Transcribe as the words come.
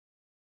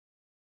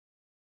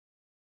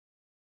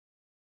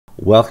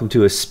Welcome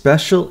to a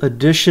special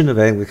edition of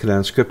Anglican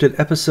Unscripted,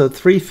 episode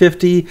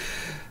 350,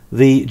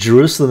 the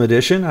Jerusalem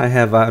edition. I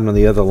have on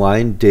the other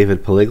line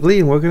David Pellegli,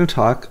 and we're going to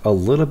talk a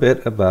little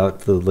bit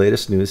about the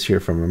latest news here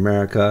from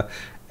America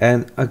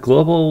and a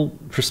global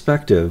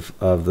perspective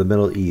of the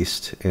Middle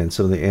East and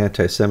some of the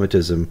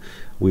anti-Semitism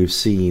we've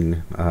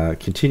seen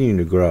continuing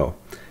to grow.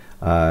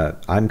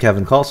 I'm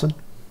Kevin Carlson.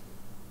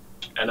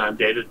 And I'm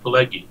David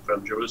Pellegli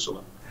from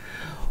Jerusalem.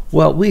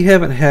 Well, we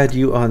haven't had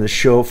you on the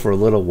show for a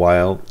little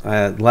while.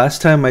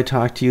 Last time I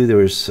talked to you, there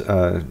was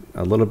a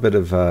little bit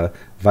of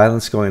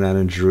violence going on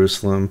in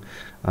Jerusalem.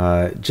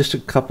 Just a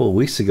couple of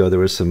weeks ago, there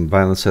was some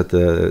violence at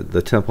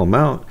the Temple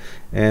Mount,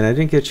 and I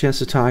didn't get a chance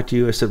to talk to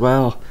you. I said,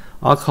 well,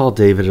 I'll call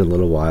David in a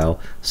little while.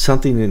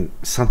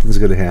 Something's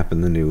going to happen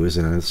in the news,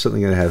 and I'm certainly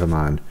going to have him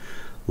on.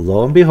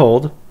 Lo and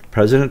behold,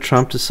 President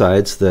Trump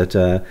decides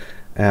that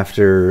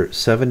after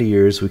 70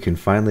 years, we can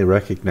finally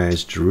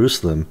recognize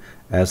Jerusalem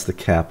as the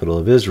capital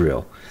of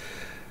Israel.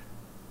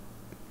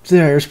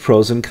 There's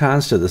pros and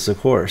cons to this, of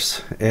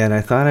course, and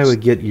I thought I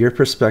would get your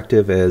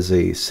perspective as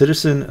a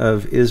citizen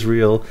of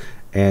Israel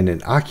and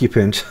an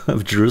occupant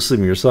of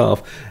Jerusalem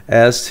yourself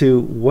as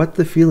to what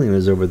the feeling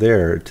is over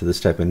there to this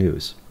type of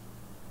news.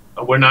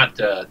 We're not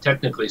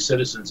technically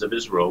citizens of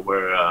Israel.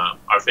 We're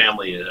our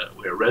family.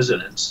 We're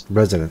residents.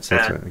 Residents,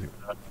 that's and,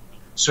 right.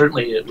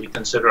 Certainly, we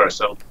consider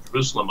ourselves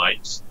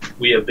Jerusalemites.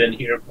 We have been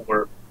here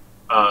for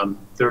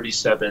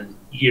 37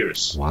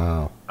 years.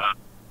 Wow.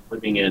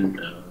 Living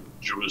in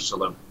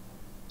Jerusalem.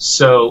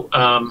 So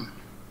our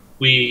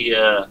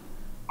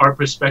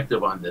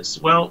perspective on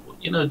this, well,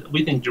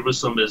 we think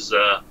Jerusalem is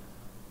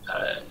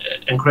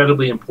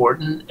incredibly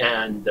important,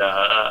 and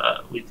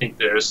we think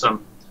there's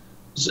some,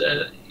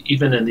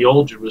 even in the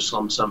old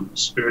Jerusalem, some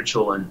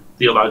spiritual and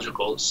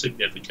theological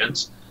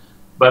significance.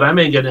 But I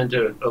may get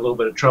into a little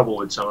bit of trouble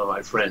with some of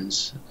my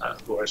friends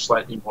who are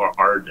slightly more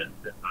ardent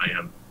than I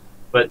am.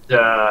 But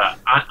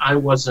I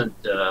wasn't,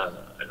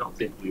 I don't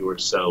think we were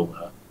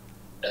so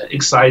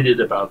excited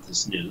about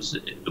this news.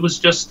 It was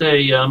just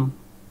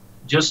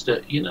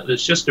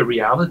it's just a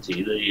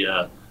reality.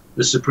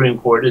 The Supreme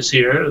Court is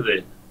here,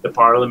 the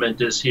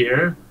Parliament is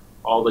here,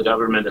 all the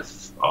government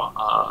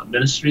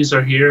ministries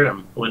are here,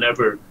 and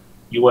whenever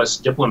U.S.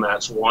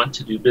 diplomats want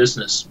to do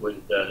business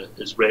with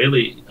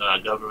Israeli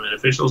government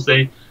officials,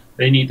 they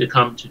need to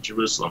come to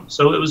Jerusalem.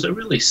 So it was a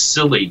really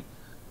silly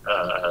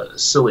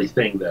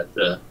thing that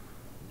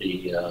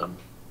the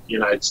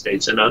United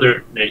States and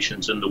other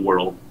nations in the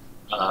world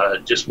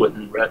just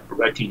wouldn't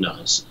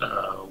recognize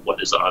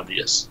what is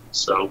obvious.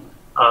 So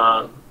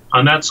on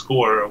that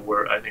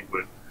score, I think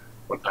we're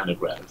kind of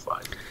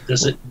gratified.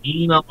 Does it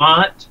mean a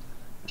lot,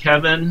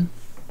 Kevin?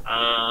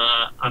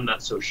 I'm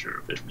not so sure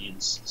if it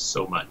means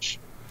so much.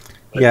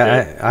 But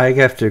yeah, I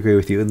have to agree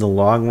with you. In the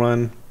long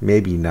run,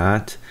 maybe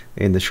not.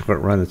 In the short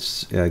run,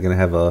 it's going to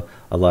have a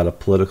lot of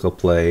political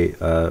play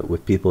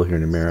with people here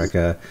in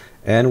America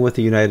and with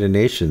the United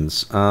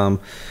Nations.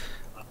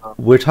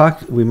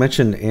 We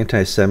mentioned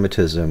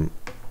anti-Semitism.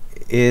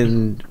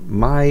 In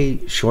my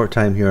short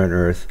time here on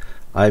Earth,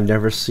 I've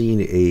never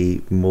seen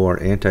a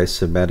more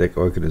anti-Semitic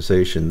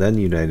organization than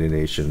the United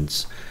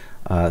Nations,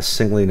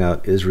 singling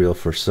out Israel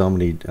for so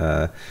many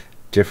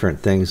different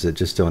things that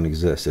just don't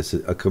exist. It's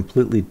a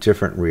completely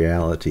different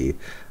reality.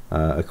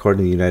 According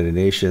to the United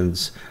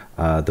Nations,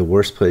 the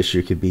worst place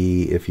you could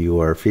be if you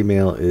are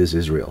female is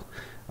Israel.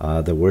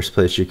 The worst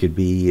place you could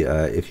be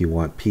if you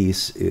want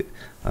peace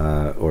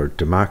or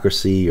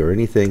democracy or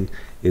anything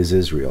is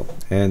Israel.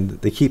 And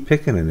they keep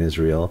picking on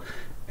Israel,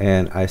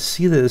 and I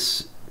see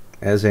this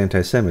as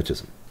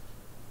anti-Semitism.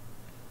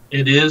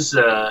 It is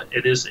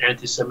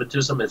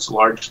anti-Semitism. It's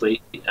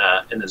largely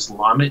an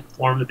Islamic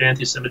form of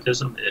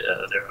anti-Semitism.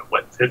 There are,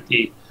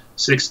 50,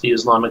 60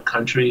 Islamic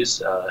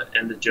countries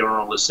in the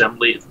General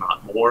Assembly, if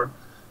not more,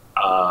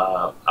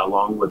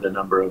 along with a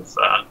number of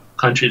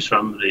countries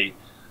from the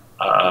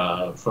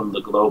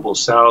global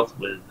south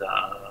with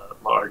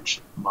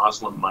large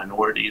Muslim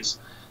minorities.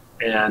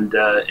 And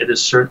it is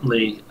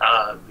certainly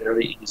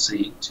very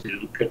easy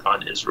to pick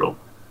on Israel.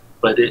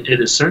 But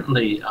it is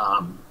certainly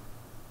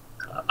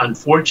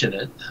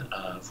unfortunate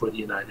for the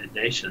United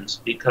Nations,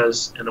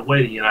 because in a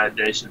way the United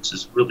Nations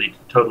has really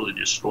totally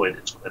destroyed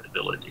its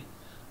credibility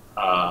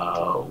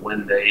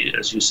when they,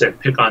 as you said,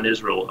 pick on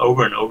Israel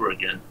over and over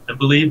again. And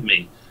believe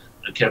me,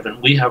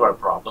 Kevin, we have our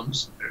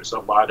problems. There's a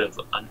lot of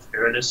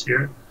unfairness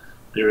here.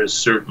 There is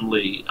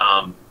certainly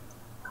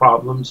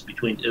problems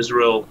between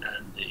Israel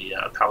and the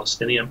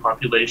Palestinian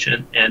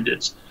population and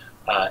its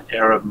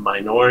Arab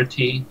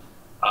minority.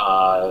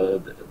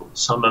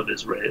 Some of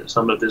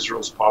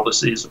Israel's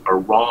policies are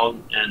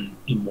wrong and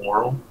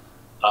immoral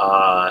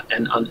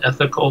and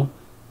unethical.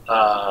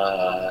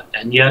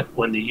 And yet,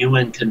 when the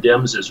UN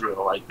condemns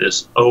Israel like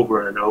this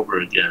over and over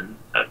again,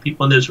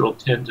 people in Israel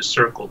tend to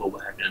circle the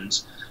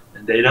wagons,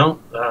 and they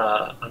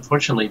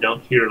unfortunately,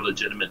 don't hear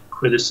legitimate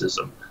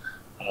criticism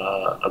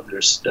of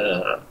their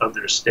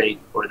state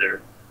or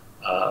their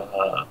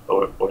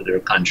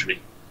country.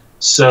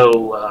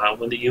 So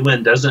when the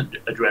UN doesn't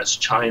address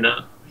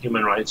China,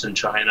 human rights in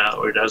China,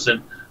 or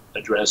doesn't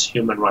address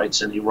human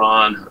rights in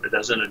Iran, or it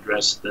doesn't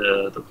address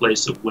the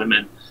place of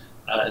women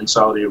in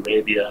Saudi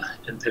Arabia,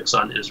 and picks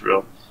on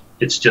Israel,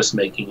 it's just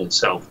making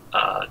itself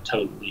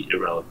totally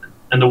irrelevant.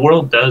 And the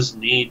world does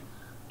need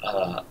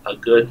a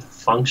good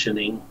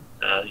functioning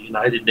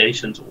United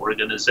Nations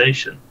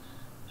organization.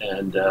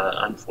 And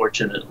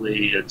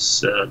unfortunately,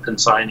 it's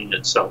consigning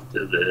itself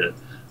to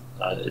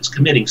it's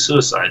committing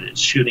suicide. It's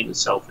shooting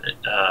itself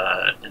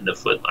in the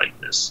foot like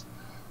this.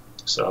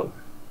 So.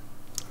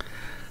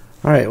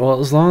 All right. Well,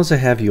 as long as I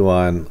have you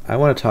on, I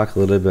want to talk a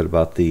little bit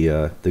about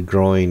the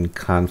growing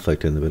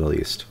conflict in the Middle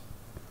East.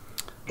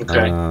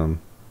 Okay. And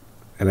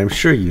I'm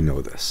sure you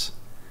know this.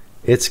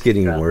 It's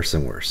getting worse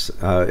and worse.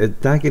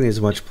 It's not getting as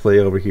much play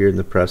over here in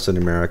the press in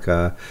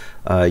America.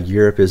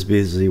 Europe is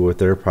busy with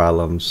their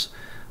problems.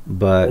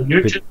 But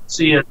you're just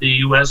see at the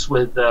U.S.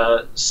 with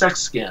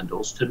sex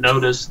scandals to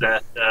notice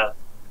that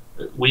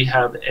we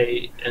have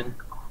a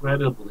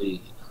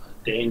incredibly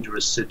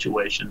dangerous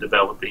situation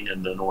developing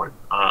in the north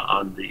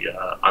on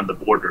the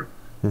border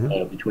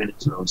between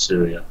Israel and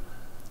Syria.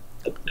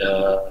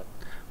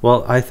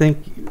 Well, I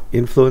think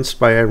influenced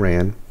by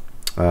Iran,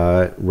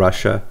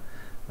 Russia.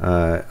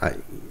 I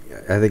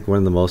think one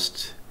of the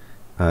most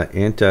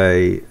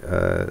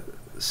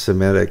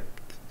anti-Semitic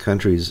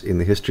countries in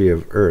the history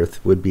of Earth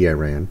would be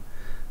Iran.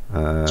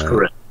 That's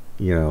correct.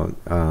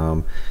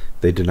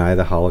 They deny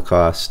the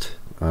Holocaust.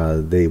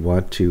 They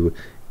want to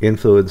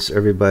influence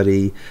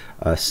everybody.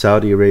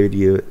 Saudi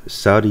Arabia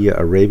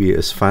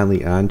is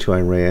finally on to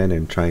Iran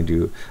and trying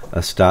to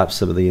stop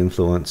some of the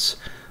influence.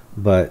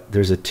 But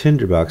there's a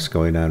tinderbox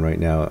going on right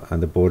now on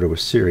the border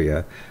with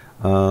Syria.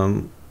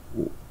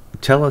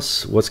 Tell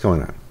us what's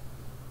going on.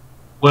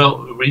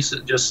 Well, I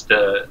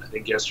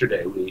think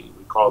yesterday we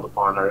called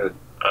upon our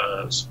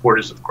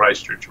supporters of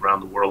Christchurch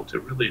around the world to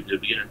really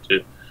begin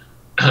to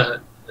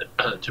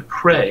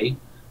pray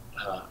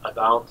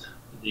about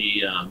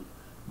the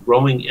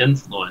growing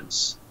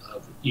influence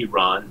of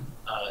Iran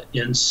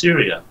in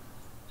Syria.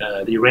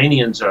 The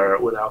Iranians are,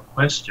 without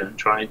question,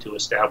 trying to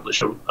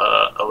establish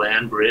a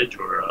land bridge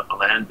or a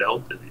land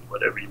belt,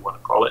 whatever you want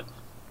to call it,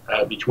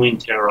 between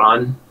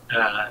Tehran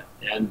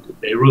and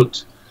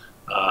Beirut,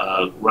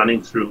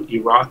 running through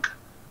Iraq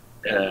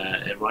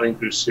and running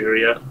through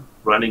Syria,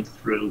 running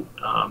through,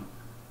 of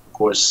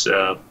course,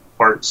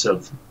 parts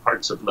of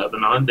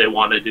Lebanon. They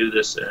want to do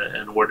this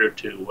in order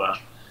to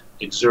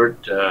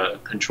exert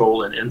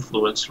control and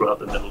influence throughout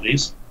the Middle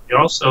East. They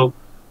also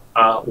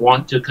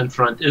want to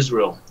confront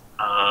Israel,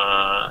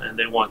 and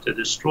they want to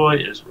destroy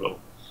Israel.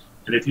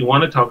 And if you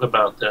want to talk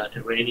about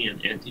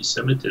Iranian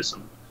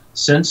anti-Semitism,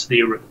 since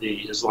the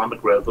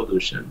Islamic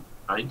Revolution,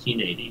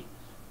 1980,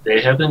 they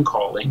have been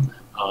calling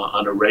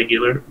on a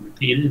regular,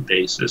 repeated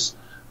basis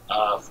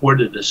for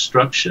the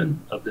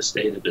destruction of the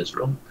State of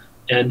Israel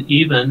and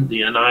even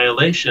the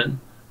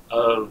annihilation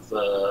of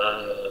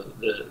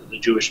the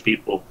Jewish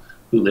people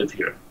who live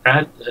here.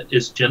 That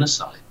is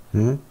genocide.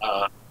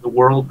 The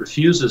world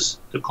refuses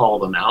to call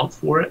them out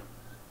for it.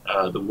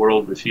 The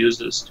world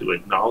refuses to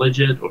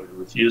acknowledge it or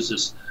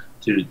refuses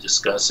to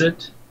discuss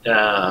it.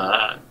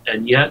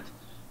 And yet,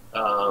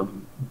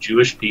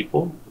 Jewish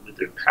people, with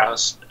their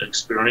past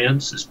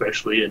experience,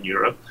 especially in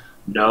Europe,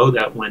 know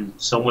that when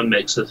someone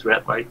makes a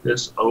threat like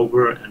this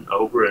over and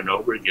over and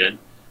over again,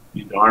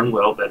 you darn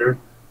well better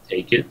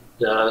take it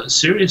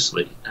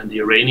seriously. And the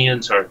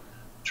Iranians are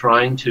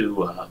trying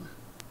to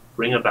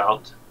bring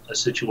about a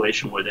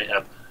situation where they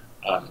have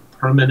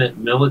permanent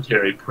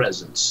military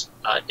presence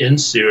in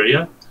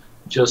Syria,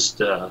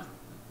 just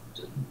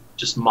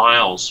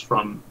miles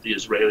from the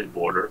Israeli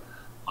border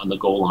on the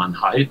Golan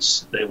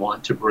Heights. They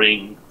want to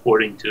bring,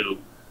 according to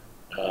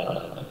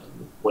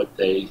what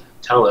they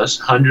tell us,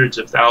 hundreds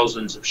of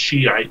thousands of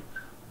Shiite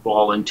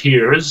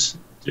volunteers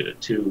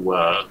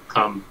to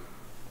come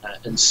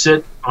and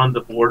sit on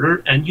the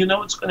border. And you know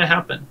what's going to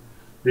happen.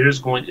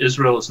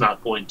 Israel is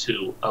not going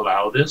to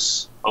allow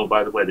this. Oh,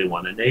 by the way, they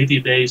want a Navy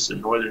base in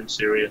northern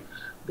Syria.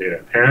 They're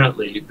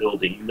apparently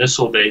building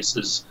missile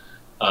bases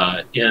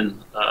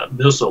in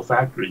missile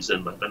factories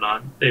in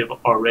Lebanon. They have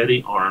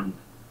already armed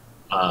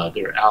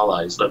their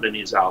allies,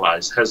 Lebanese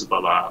allies,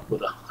 Hezbollah,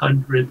 with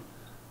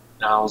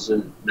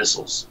 100,000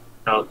 missiles.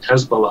 Now,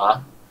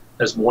 Hezbollah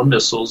has more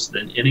missiles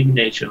than any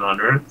nation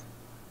on earth,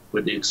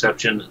 with the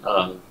exception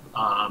of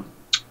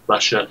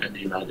Russia and the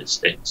United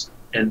States.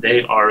 And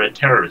they are a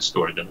terrorist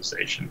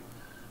organization.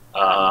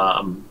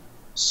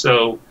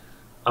 So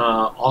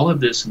all of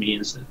this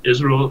means that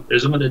Israel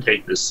isn't going to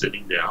take this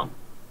sitting down.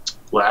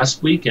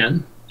 Last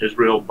weekend,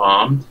 Israel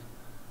bombed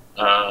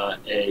a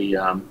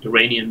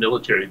Iranian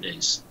military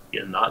base,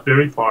 again, not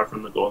very far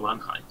from the Golan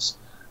Heights,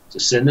 to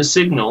send a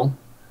signal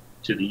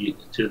to the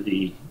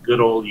good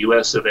old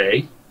US of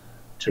A,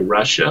 to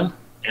Russia,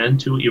 and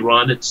to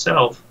Iran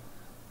itself,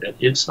 that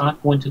it's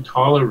not going to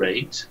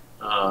tolerate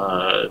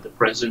the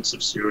presence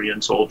of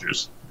Iranian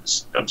soldiers,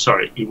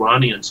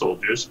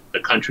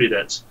 the country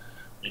that's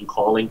been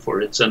calling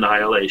for its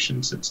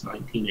annihilation since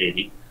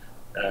 1980.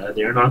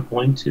 They're not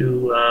going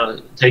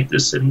to take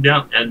this sitting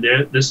down, and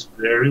this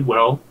very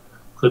well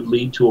could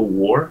lead to a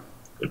war,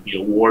 could be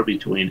a war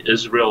between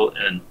Israel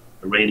and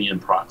Iranian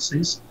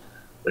proxies,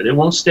 but it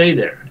won't stay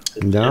there.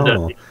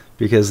 No,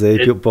 because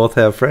both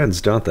have friends,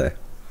 don't they?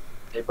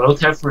 They both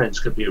have friends.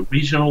 Could be a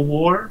regional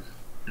war.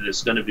 And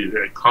it's going to be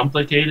very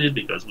complicated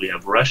because we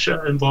have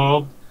Russia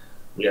involved.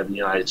 We have the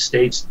United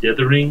States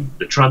dithering.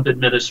 The Trump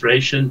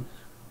administration,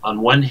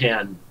 on one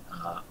hand,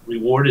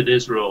 rewarded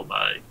Israel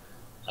by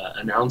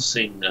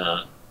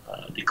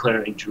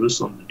declaring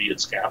Jerusalem to be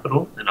its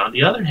capital, and on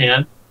the other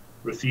hand,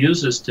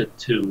 refuses to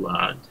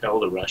tell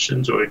the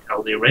Russians or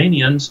tell the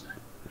Iranians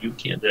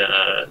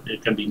there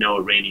can be no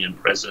Iranian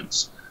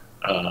presence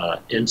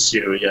in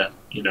Syria,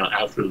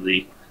 after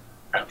the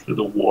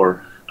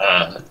war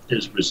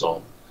is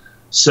resolved.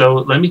 So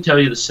let me tell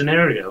you the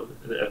scenario,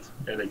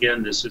 and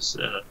again, this is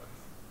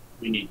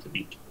we need to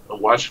be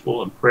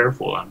watchful and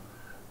prayerful. I'm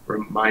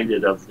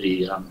reminded of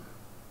the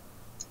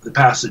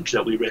passage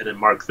that we read in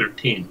Mark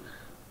 13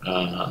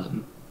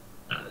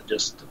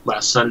 just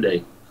last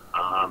Sunday.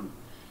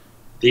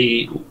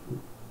 The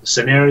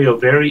scenario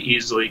very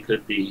easily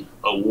could be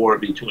a war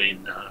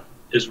between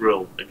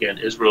Israel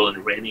and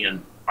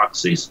Iranian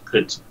proxies,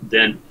 could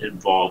then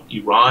involve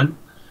Iran,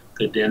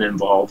 could then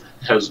involve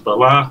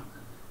Hezbollah.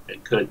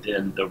 It could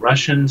then the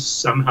Russians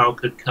somehow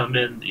could come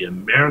in. The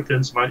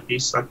Americans might be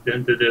sucked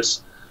into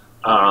this,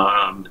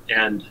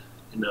 and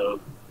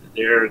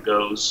there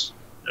goes.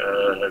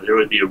 There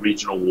would be a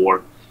regional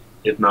war,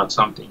 if not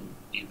something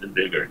even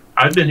bigger.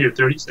 I've been here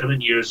 37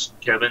 years,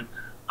 Kevin.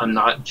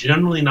 I'm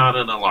generally not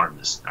an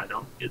alarmist. I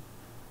don't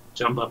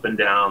jump up and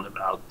down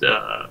about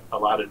a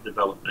lot of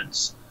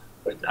developments,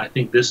 but I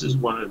think this is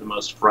one of the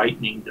most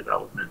frightening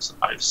developments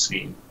I've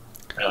seen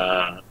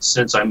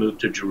since I moved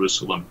to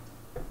Jerusalem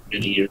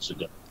many years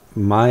ago.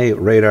 My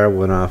radar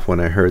went off when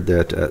I heard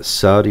that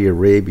Saudi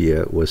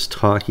Arabia was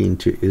talking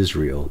to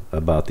Israel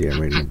about the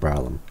Iranian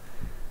problem.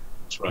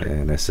 That's right.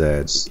 And I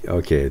said,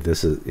 okay,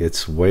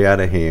 it's way out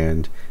of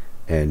hand,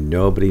 and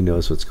nobody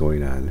knows what's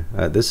going on.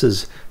 This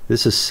is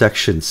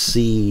section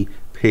C,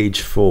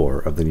 page 4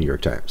 of the New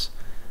York Times.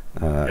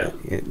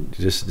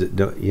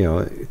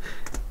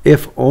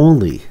 If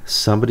only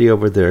somebody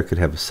over there could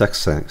have a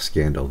sex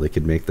scandal, they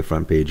could make the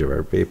front page of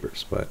our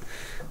papers. But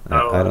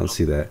I don't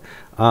see that.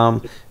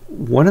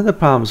 One of the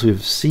problems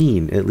we've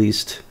seen, at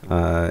least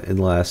in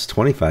the last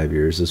 25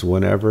 years, is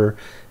whenever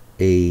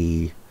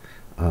a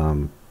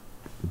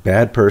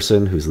bad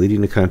person who's leading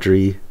the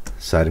country,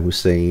 Saddam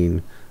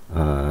Hussein,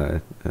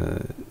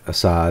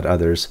 Assad,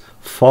 others,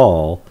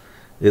 fall,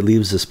 it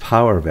leaves this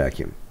power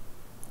vacuum.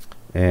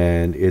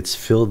 And it's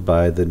filled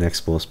by the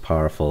next most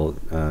powerful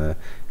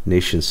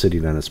nation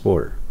sitting on its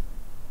border.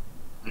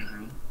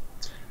 Mm-hmm.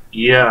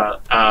 Yeah,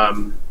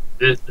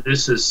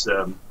 this is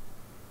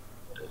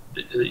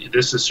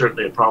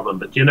certainly a problem,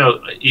 but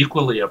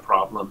equally a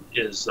problem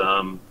is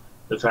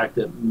the fact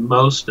that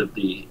most of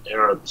the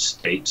Arab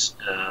states,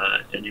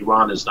 and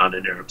Iran is not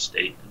an Arab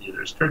state, and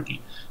neither is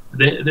Turkey,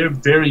 they're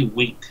very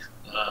weak.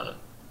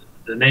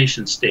 The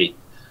nation state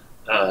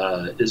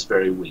is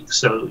very weak.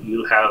 So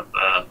you have,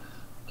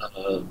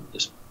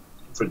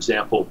 for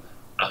example,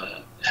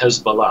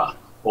 Hezbollah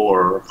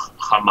or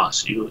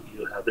Hamas. You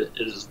have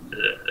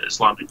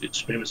Islamic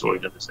extremist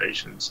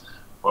organizations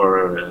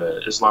or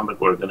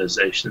Islamic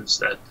organizations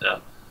that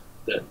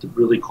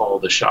really call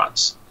the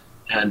shots.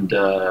 And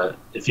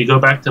if you go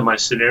back to my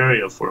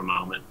scenario for a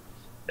moment,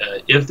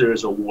 if there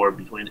is a war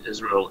between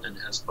Israel and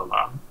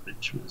Hezbollah,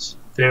 which was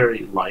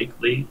very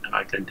likely, and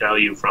I can tell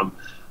you from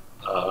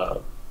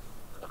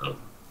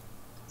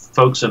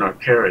folks in our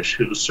parish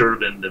who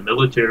serve in the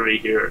military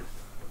here,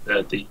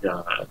 that the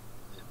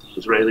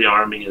Israeli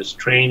army is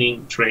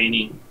training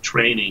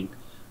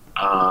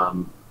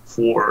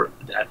for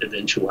that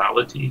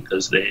eventuality,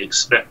 because they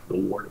expect the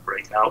war to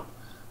break out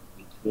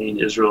between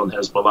Israel and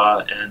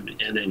Hezbollah and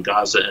in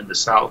Gaza and the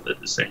south at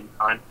the same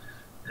time.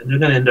 And they're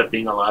going to end up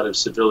being a lot of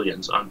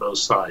civilians on both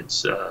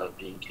sides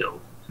being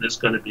killed. And it's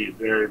going to be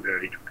very,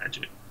 very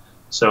tragic.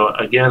 So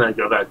again, I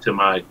go back to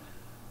my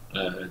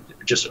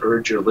just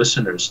urge your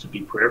listeners to be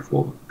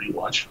prayerful, to be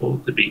watchful,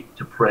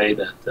 to pray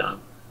that the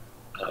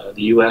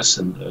U.S.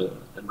 and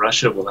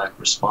Russia will act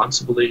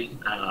responsibly,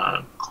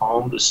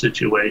 calm the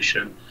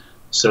situation,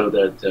 so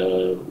that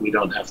we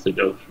don't have to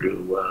go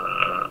through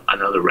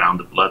another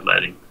round of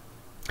bloodletting.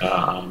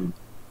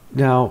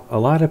 Now, a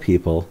lot of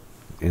people,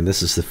 and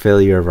this is the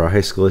failure of our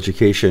high school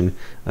education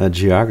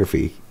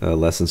geography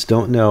lessons,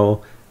 don't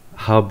know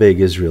how big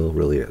Israel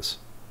really is.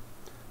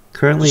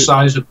 Currently,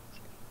 size of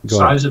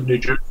New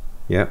Jersey.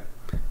 Yeah,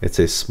 it's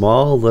a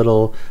small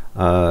little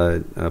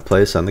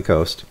place on the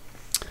coast,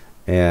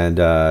 and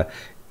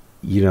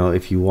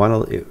if you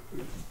want to,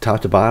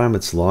 top to bottom,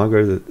 it's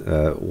longer.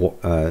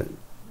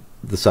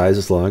 The size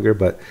is longer,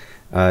 but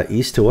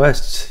east to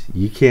west,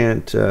 you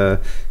can't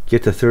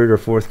get to third or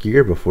fourth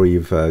gear before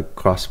you've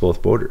crossed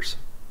both borders.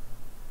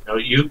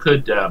 You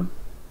could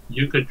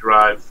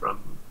drive from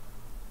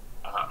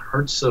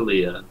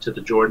Herzliya to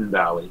the Jordan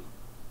Valley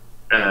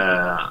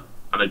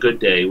on a good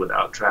day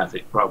without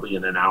traffic, probably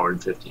in an hour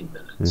and 15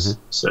 minutes.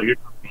 Mm-hmm. So you're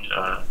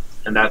talking,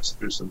 and that's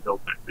through some hill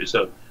country.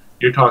 So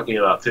you're talking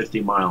about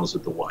 50 miles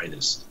at the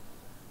widest.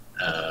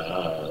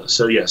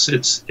 So yes,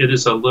 it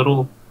is a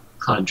little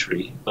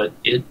country, but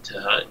its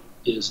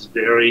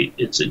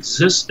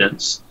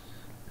existence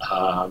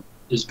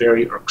is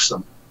very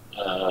irksome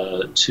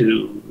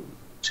to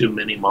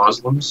many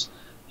Muslims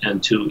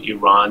and to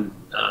Iran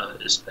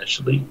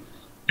especially.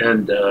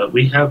 And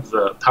we have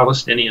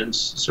Palestinians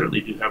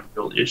certainly do have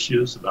real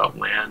issues about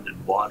land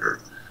and water,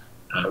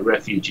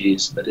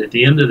 refugees. But at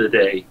the end of the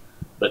day,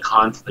 the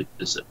conflict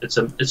it's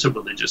a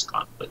religious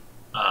conflict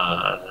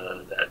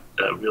that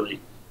really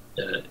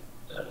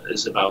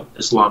is about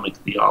Islamic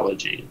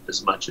theology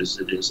as much as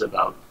it is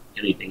about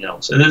anything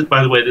else. And this,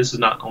 by the way, this is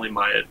not only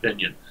my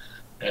opinion.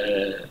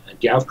 At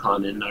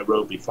GavCon in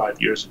Nairobi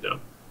 5 years ago,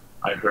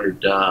 I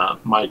heard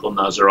Michael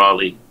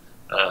Nazarali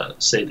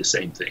say the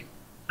same thing.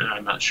 And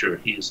I'm not sure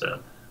he's a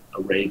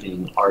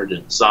raving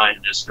ardent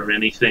Zionist or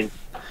anything,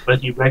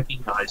 but he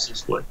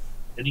recognizes what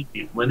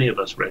many of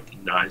us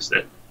recognize,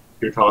 that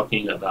you're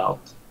talking about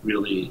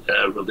really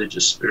a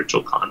religious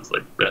spiritual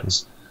conflict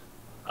that's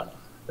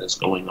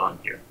going on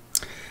here.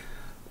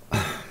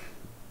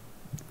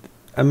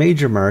 A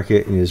major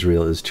market in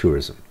Israel is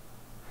tourism.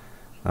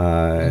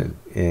 And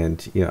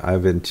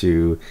I've been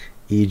to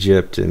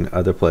Egypt and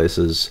other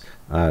places.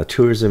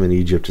 Tourism in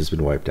Egypt has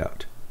been wiped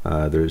out.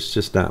 There's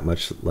just not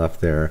much left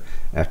there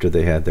after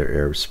they had their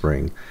Arab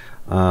Spring.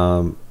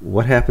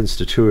 What happens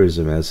to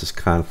tourism as this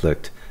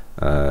conflict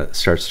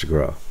starts to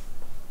grow?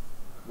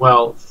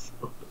 Well,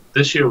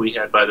 this year we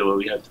had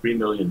 3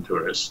 million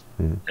tourists,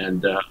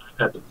 and I've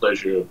had the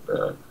pleasure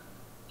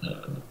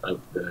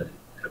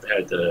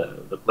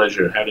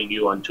of having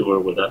you on tour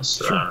with us.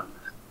 Sure.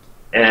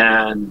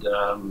 And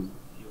you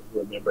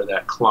remember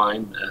that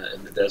climb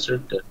in the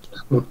desert?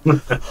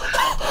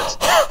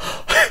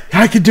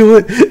 I could do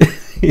it.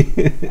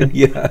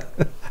 Yeah,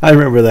 I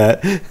remember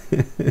that.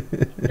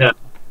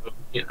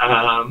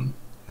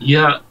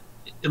 Yeah.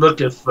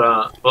 Look, if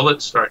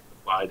bullets start to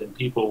fly, then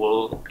people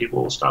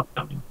will stop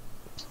coming,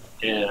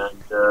 and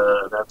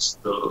that's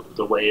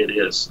the way it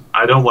is.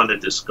 I don't want to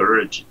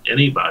discourage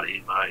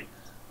anybody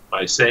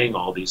by saying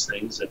all these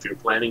things. If you're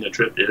planning a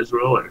trip to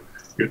Israel or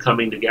you're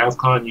coming to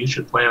GavCon, you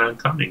should plan on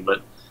coming.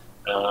 But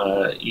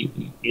you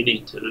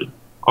need to.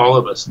 All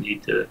of us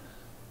need to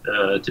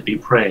be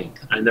praying.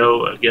 I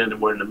know. Again,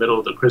 we're in the middle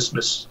of the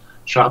Christmas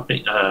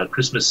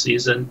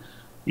season.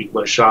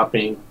 People are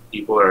shopping.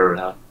 People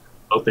are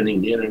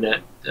opening the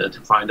internet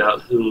to find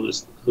out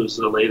who's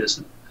the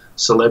latest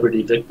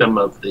celebrity victim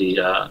of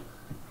the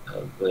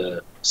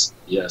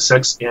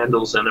sex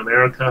scandals in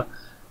America,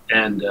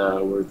 and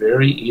we're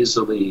very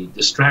easily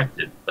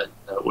distracted. But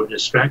we're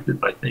distracted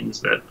by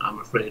things that I'm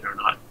afraid are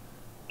not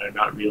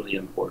really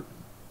important.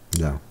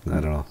 No,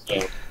 not at all.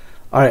 So,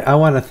 all right, I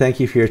want to thank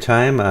you for your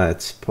time.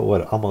 It's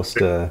almost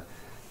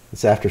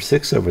it's after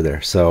 6 over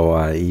there,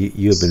 so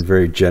you have been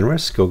very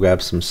generous. Go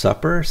grab some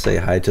supper, say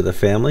hi to the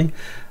family,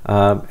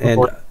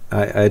 and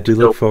I do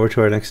look forward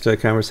to our next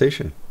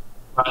conversation.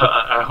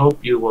 I hope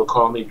you will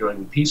call me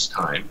during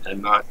peacetime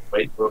and not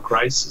wait for a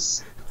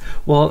crisis.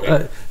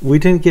 Well, we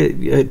didn't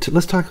get.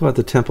 Let's talk about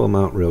the Temple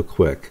Mount real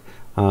quick.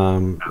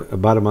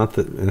 About a month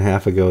and a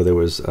half ago, there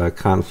was a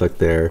conflict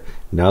there.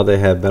 Now they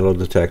have metal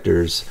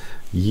detectors.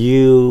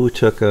 You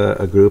took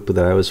a group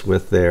that I was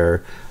with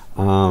there.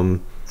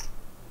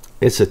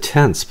 It's a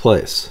tense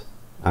place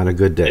on a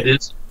good day.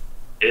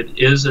 It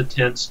is a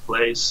tense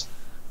place.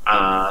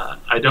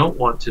 I don't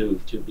want to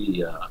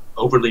be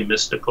overly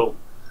mystical,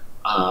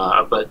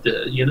 but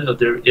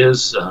there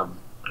is. I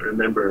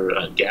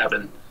remember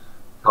Gavin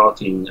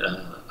talking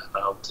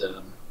about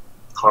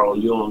Carl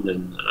Jung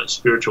and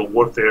spiritual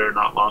warfare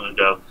not long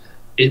ago.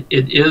 It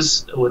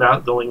is,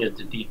 without going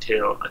into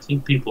detail, I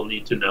think people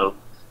need to know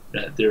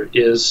that there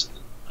is,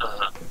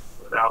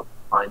 without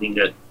finding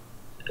it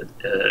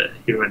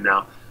here and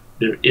now,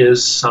 there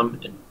is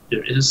some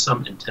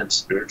intense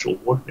spiritual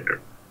warfare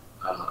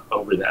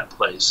over that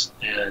place,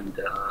 and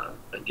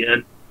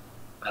again,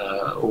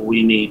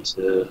 we need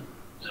to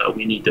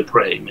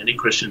pray. Many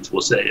Christians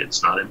will say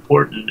it's not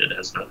important; it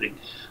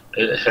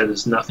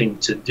has nothing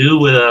to do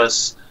with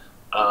us,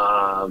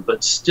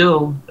 but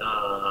still,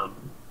 there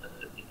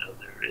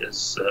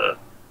is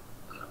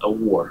a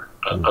war,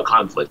 a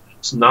conflict.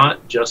 It's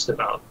not just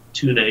about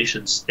two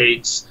nation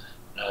states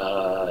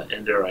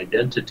and their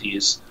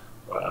identities,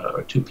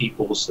 or two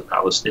peoples, the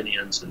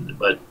Palestinians and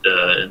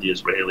the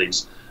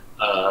Israelis.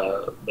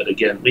 But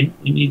again, we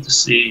need to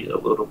see a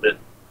little bit.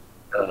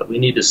 We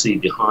need to see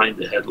behind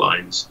the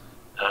headlines,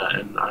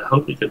 and I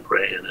hope we can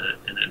pray in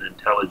an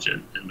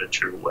intelligent and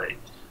mature way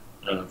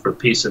for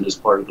peace in this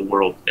part of the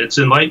world. It's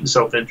enlightened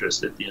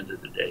self-interest at the end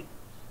of the day,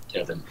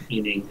 Kevin.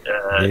 Meaning,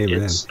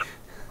 it's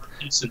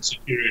peace and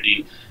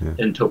security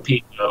in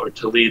Topeka or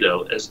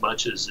Toledo as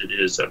much as it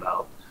is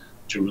about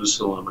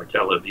Jerusalem or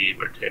Tel Aviv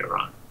or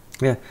Tehran.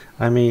 Yeah,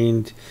 I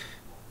mean,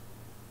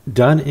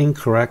 done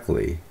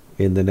incorrectly,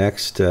 in the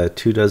next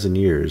 24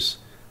 years,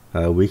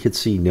 we could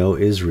see no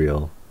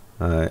Israel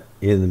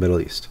in the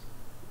Middle East,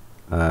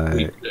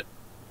 and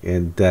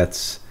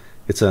it's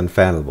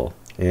unfathomable.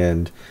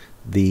 And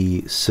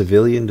the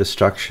civilian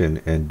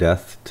destruction and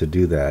death to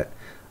do that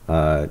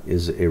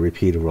is a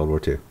repeat of World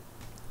War II.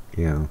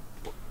 You know,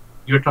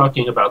 You're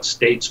talking about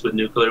states with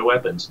nuclear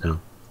weapons now.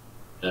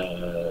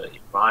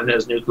 Iran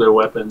has nuclear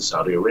weapons.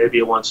 Saudi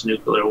Arabia wants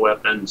nuclear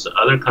weapons.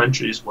 Other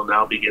countries will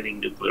now be getting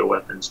nuclear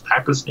weapons.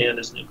 Pakistan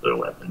has nuclear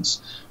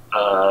weapons.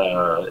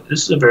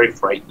 This is a very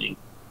frightening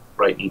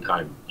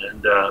time.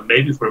 And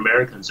maybe for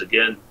Americans,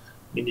 again,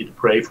 we need to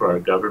pray for our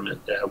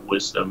government to have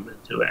wisdom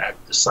and to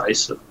act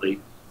decisively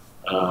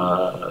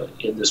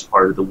in this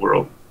part of the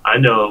world. I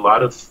know a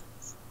lot of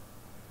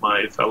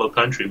my fellow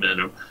countrymen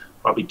are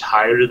probably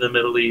tired of the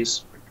Middle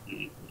East.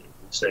 We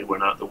say we're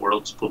not the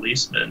world's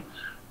policemen.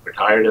 We're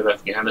tired of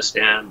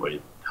Afghanistan. We're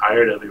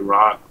tired of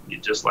Iraq.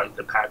 We'd just like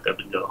to pack up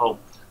and go home.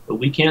 But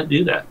we can't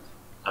do that.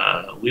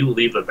 We will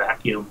leave a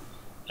vacuum,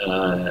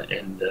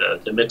 and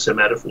to mix a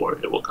metaphor,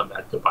 it will come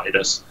back to bite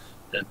us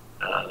and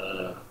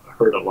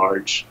hurt a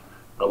large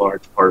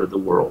part of the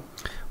world.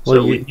 Well,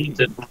 so we need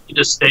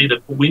to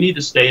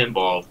stay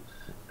involved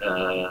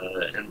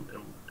and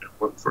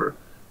work for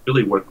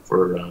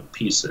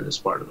peace in this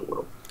part of the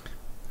world.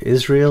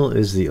 Israel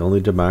is the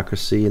only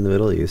democracy in the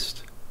Middle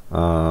East.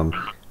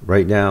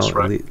 Right now,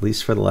 right. At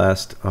least for the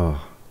last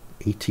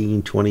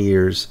 18, 20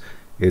 years,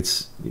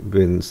 it's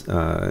been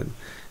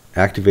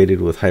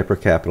activated with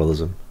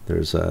hyper-capitalism.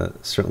 There's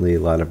certainly a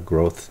lot of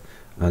growth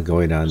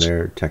going on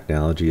there.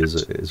 Technology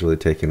is really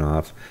taking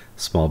off.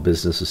 Small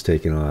business is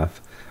taking off.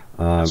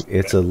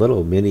 It's a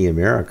little mini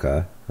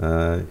America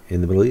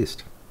in the Middle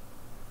East.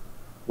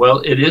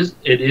 Well, it is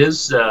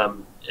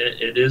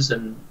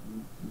in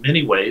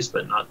many ways,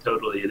 but not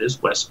totally. It is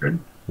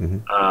Western.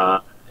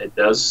 Mm-hmm. It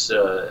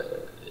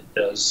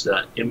does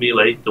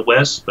emulate the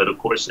West, but of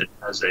course it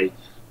has a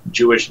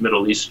Jewish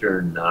Middle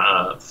Eastern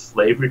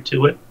flavor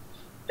to it.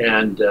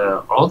 And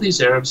all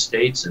these Arab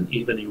states and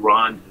even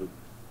Iran who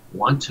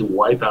want to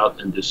wipe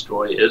out and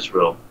destroy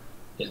Israel.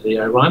 And the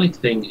ironic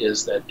thing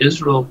is that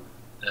Israel,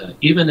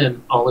 even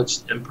in all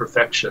its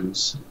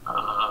imperfections,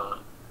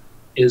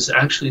 is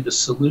actually the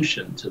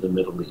solution to the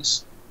Middle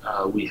East.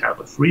 We have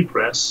a free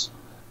press.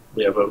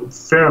 We have a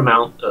fair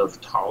amount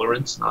of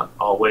tolerance, not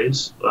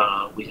always.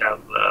 We have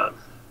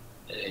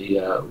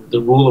the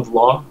rule of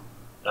law.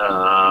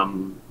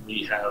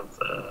 We have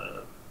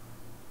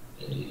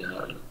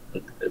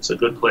it's a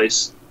good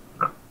place.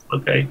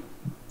 Okay,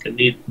 can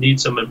need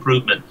some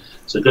improvement.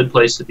 It's a good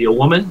place to be a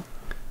woman.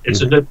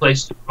 It's a good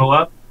place to grow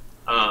up.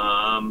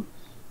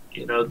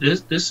 You know,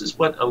 this is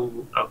what a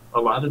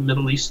lot of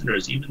Middle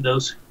Easterners, even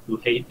those who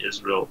hate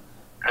Israel,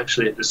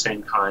 actually at the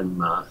same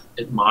time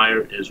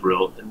admire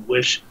Israel and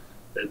wish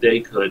that they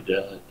could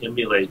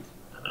emulate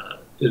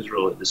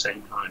Israel at the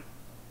same time.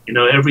 You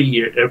know, every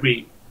year and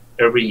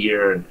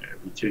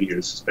every 2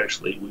 years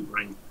especially, we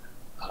bring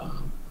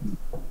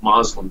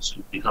Muslims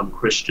who become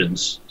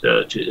Christians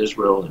to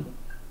Israel, and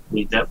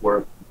we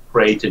network,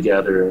 pray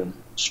together, and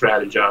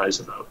strategize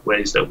about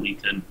ways that we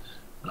can,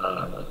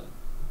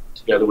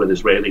 together with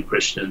Israeli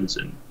Christians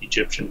and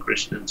Egyptian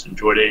Christians and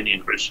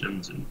Jordanian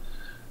Christians and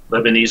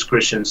Lebanese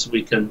Christians,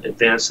 we can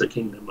advance the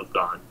kingdom of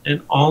God.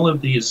 And all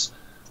of these,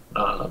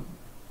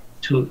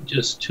 to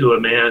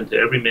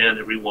every man,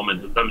 every woman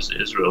who comes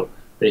to Israel,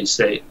 they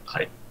say,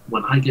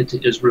 when I get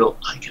to Israel,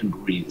 I can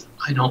breathe.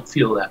 I don't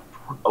feel that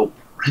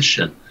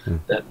oppression,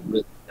 that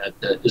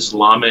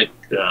Islamic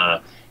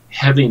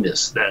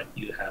heaviness that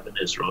you have in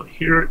Israel.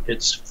 Here,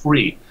 it's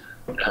free.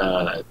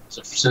 It's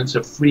a sense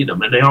of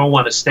freedom, and they all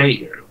want to stay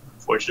here.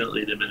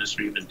 Unfortunately, the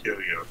Ministry of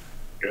Interior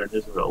here in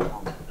Israel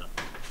won't.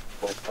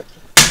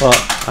 Well,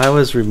 I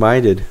was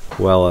reminded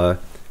while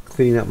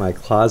cleaning up my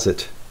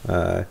closet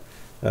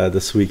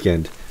this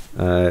weekend. Is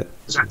that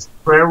the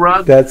prayer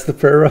rug? That's the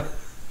prayer rug.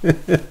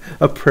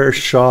 A prayer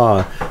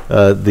shawl.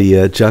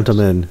 The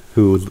gentleman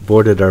who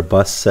boarded our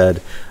bus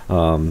said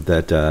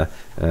that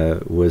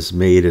was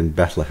made in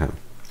Bethlehem.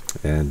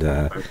 And,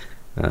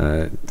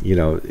 you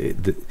know,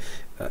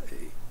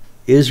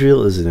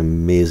 Israel is an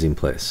amazing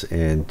place.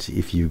 And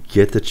if you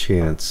get the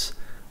chance,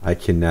 I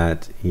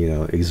cannot,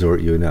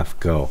 exhort you enough,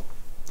 go.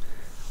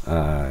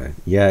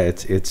 Yeah,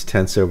 it's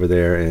tense over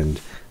there, and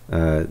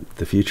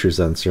the future is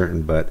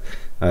uncertain. But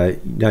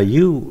now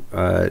you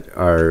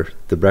are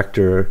the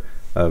rector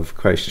of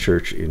Christ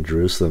Church in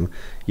Jerusalem.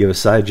 You have a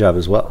side job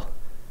as well.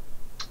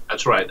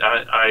 That's right.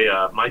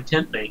 My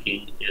tent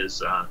making is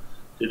to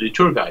do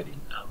tour guiding.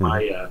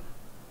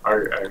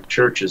 Our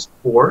church is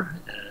poor,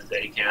 and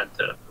they can't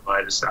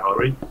provide a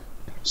salary,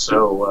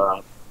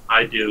 so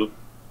I do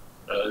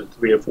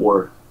 3 or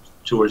 4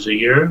 tours a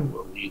year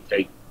where we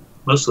take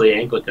mostly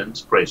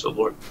Anglicans, praise the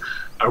Lord,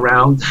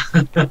 around,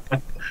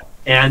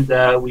 and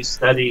we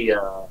study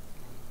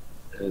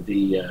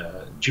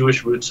the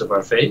Jewish roots of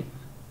our faith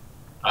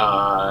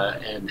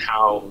and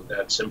how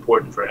that's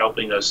important for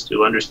helping us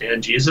to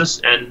understand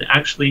Jesus and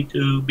actually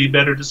to be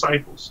better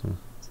disciples.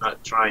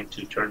 Not trying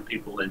to turn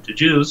people into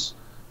Jews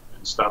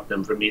and stop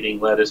them from eating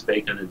lettuce,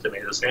 bacon, and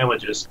tomato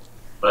sandwiches,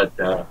 but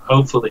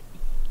hopefully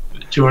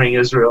touring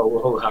Israel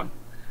will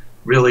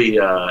really,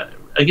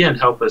 again,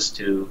 help us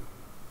to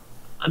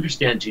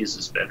understand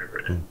Jesus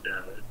better and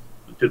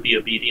to be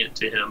obedient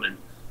to him,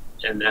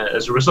 and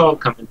as a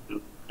result, come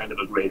into kind of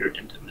a greater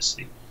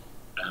intimacy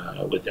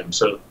with him.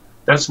 So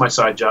that's my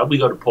side job. We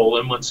go to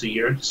Poland once a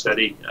year to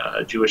study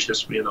Jewish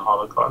history and the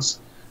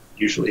Holocaust,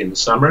 usually in the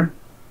summer,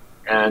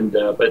 and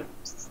but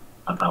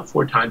about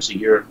 4 times a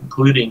year,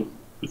 including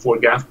before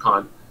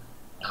GAFCON,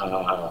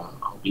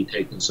 I'll be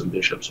taking some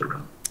bishops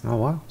around. Oh,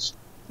 wow.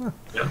 Huh.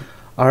 Yeah.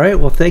 All right.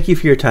 Well, thank you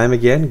for your time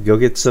again. Go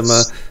get some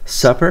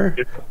supper.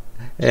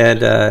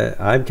 And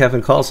I'm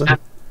Kevin Carlson.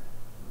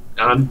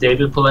 I'm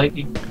David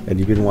Pileggi. And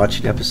you've been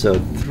watching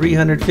episode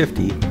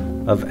 350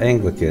 of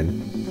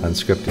Anglican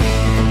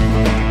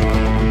Unscripted.